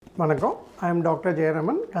வணக்கம். I am doctor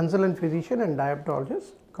Jayaraman, consultant physician and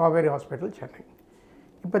diabetologist, Kaveri hospital, Chennai.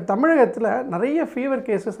 இப்போ தமிழகத்தில் நிறைய ஃபீவர்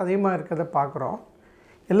கேசஸ் அதிகமாக இருக்கிறத பார்க்குறோம்.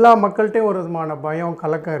 எல்லா மக்கள்கிட்டையும் ஒரு விதமான பயம்,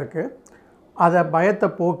 கலக்கம் இருக்குது. அதை பயத்தை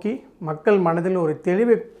போக்கி மக்கள் மனதில் ஒரு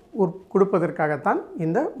தெளிவை கொடுப்பதற்காகத்தான்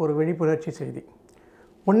இந்த ஒரு விழிப்புணர்ச்சி செய்தி.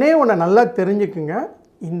 ஒன்றே நல்லா தெரிஞ்சுக்குங்க,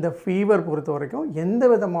 இந்த ஃபீவர் பொறுத்த வரைக்கும் எந்த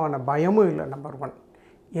விதமான பயமும் இல்லை. நம்பர் 1,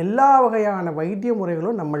 எல்லா வகையான வைத்திய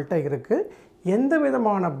முறைகளும் நம்மள்கிட்ட இருக்குது. எந்த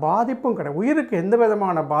விதமான பாதிப்பும் கிடையாது, உயிருக்கு எந்த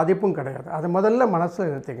விதமான பாதிப்பும் கிடையாது. அதை முதல்ல மனசில்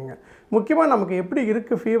நிறுத்திக்கங்க. முக்கியமாக நமக்கு எப்படி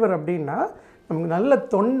இருக்குது ஃபீவர் அப்படின்னா, நமக்கு நல்ல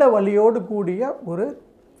தொண்டை வலியோடு கூடிய ஒரு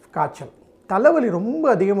காய்ச்சல், தலைவலி ரொம்ப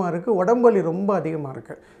அதிகமாக இருக்குது, உடம்பு வலி ரொம்ப அதிகமாக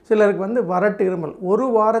இருக்குது. சிலருக்கு வறட்டு இருமல்,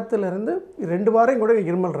 1 வாரத்திலேருந்து 2 வாரம் கூட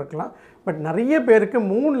இருமல் இருக்கலாம். பட் நிறைய பேருக்கு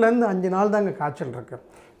 3லேருந்து 5 நாள் தாங்க காய்ச்சல் இருக்குது.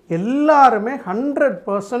 எல்லாருமே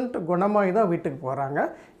 100% குணமாகி தான் வீட்டுக்கு போகிறாங்க.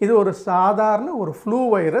 இது ஒரு சாதாரண ஒரு ஃப்ளூ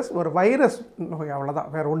வைரஸ், ஒரு வைரஸ் நோய்,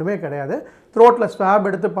 அவ்வளோதான், வேறு ஒன்றுமே கிடையாது. த்ரோட்டில் ஸ்வாப்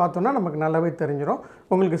எடுத்து பார்த்தோன்னா நமக்கு நல்லாவே தெரிஞ்சிடும்.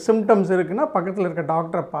 உங்களுக்கு சிம்டம்ஸ் இருக்குன்னா பக்கத்தில் இருக்க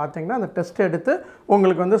டாக்டரை பார்த்தீங்கன்னா அந்த டெஸ்ட் எடுத்து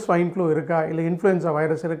உங்களுக்கு ஸ்வைன் ஃப்ளூ இருக்கா இல்லை இன்ஃப்ளூயன்ஸா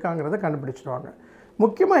வைரஸ் இருக்காங்கிறத கண்டுபிடிச்சிடுவாங்க.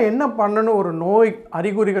 முக்கியமாக என்ன பண்ணணும், ஒரு நோய்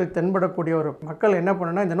அறிகுறிகள் தென்படக்கூடிய ஒரு மக்கள் என்ன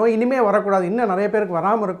பண்ணணும்னா, இந்த நோய் இனிமேல் வரக்கூடாது, இன்னும் நிறைய பேருக்கு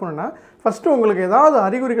வராமல் இருக்கணும்னா, ஃபஸ்ட்டு உங்களுக்கு ஏதாவது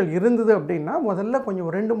அறிகுறிகள் இருந்தது அப்படின்னா முதல்ல கொஞ்சம்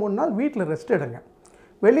 2-3 நாள் வீட்டில் ரெஸ்ட் எடுங்க.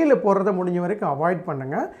 வெளியில் போகிறத முடிஞ்ச வரைக்கும் அவாய்ட்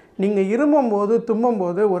பண்ணுங்கள். நீங்கள் இருமும்போது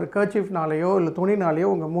தும்மும்போது ஒரு கர்ச்சீஃப்னாலேயோ இல்லை துணினாலேயோ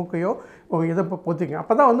உங்கள் மூக்கையோ உங்கள் இதை பொத்திங்க.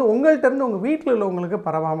 அப்போ தான் உங்கள்கிட்டருந்து உங்கள் வீட்டில் உள்ளவங்களுக்கு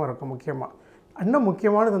பரவாமல் இருக்கும். முக்கியமாக இன்னும்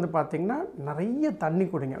முக்கியமானது பார்த்திங்கன்னா, நிறைய தண்ணி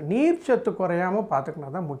குடிங்க. நீர் சத்து குறையாமல்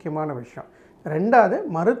பார்த்துக்கினா தான் முக்கியமான விஷயம். 2வது,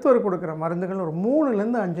 மருத்துவர் கொடுக்குற மருந்துகள் ஒரு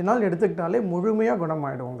 3லேருந்து 5 நாள் எடுத்துக்கிட்டாலே முழுமையாக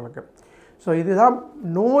குணமாயிடும் உங்களுக்கு. ஸோ இதுதான்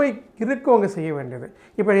நோய் இருக்கவங்க செய்ய வேண்டியது.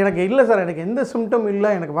 இப்போ எனக்கு இல்லை சார், எனக்கு எந்த சிம்டம்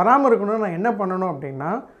இல்லை, எனக்கு வராமல் இருக்கணும்னு நான் என்ன பண்ணணும்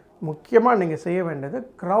அப்படின்னா, முக்கியமாக நீங்கள் செய்ய வேண்டியது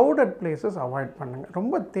க்ரௌடட் பிளேஸஸ் அவாய்ட் பண்ணுங்கள்.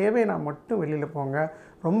 ரொம்ப தேவைன்னா மட்டும் வெளியில் போங்க.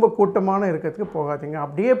 ரொம்ப கூட்டமான இருக்கிறதுக்கு போகாதீங்க.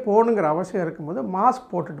 அப்படியே போகணுங்கிற அவசியம் இருக்கும்போது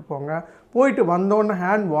மாஸ்க் போட்டுட்டு போங்க. போயிட்டு வந்தோன்னே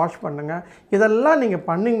ஹேண்ட் வாஷ் பண்ணுங்கள். இதெல்லாம் நீங்கள்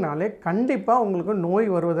பண்ணிங்கனாலே கண்டிப்பாக உங்களுக்கு நோய்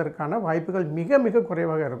வருவதற்கான வாய்ப்புகள் மிக மிக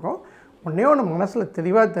குறைவாக இருக்கும். ஒன்று மனசில்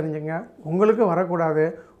தெளிவாக தெரிஞ்சுங்க, உங்களுக்கு வரக்கூடாது.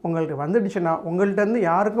 உங்களுக்கு வந்துடுச்சுன்னா உங்கள்கிட்டருந்து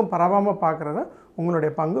யாருக்கும் பரவாமல் பார்க்குறது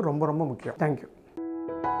உங்களுடைய பங்கு ரொம்ப ரொம்ப முக்கியம். தேங்க்யூ.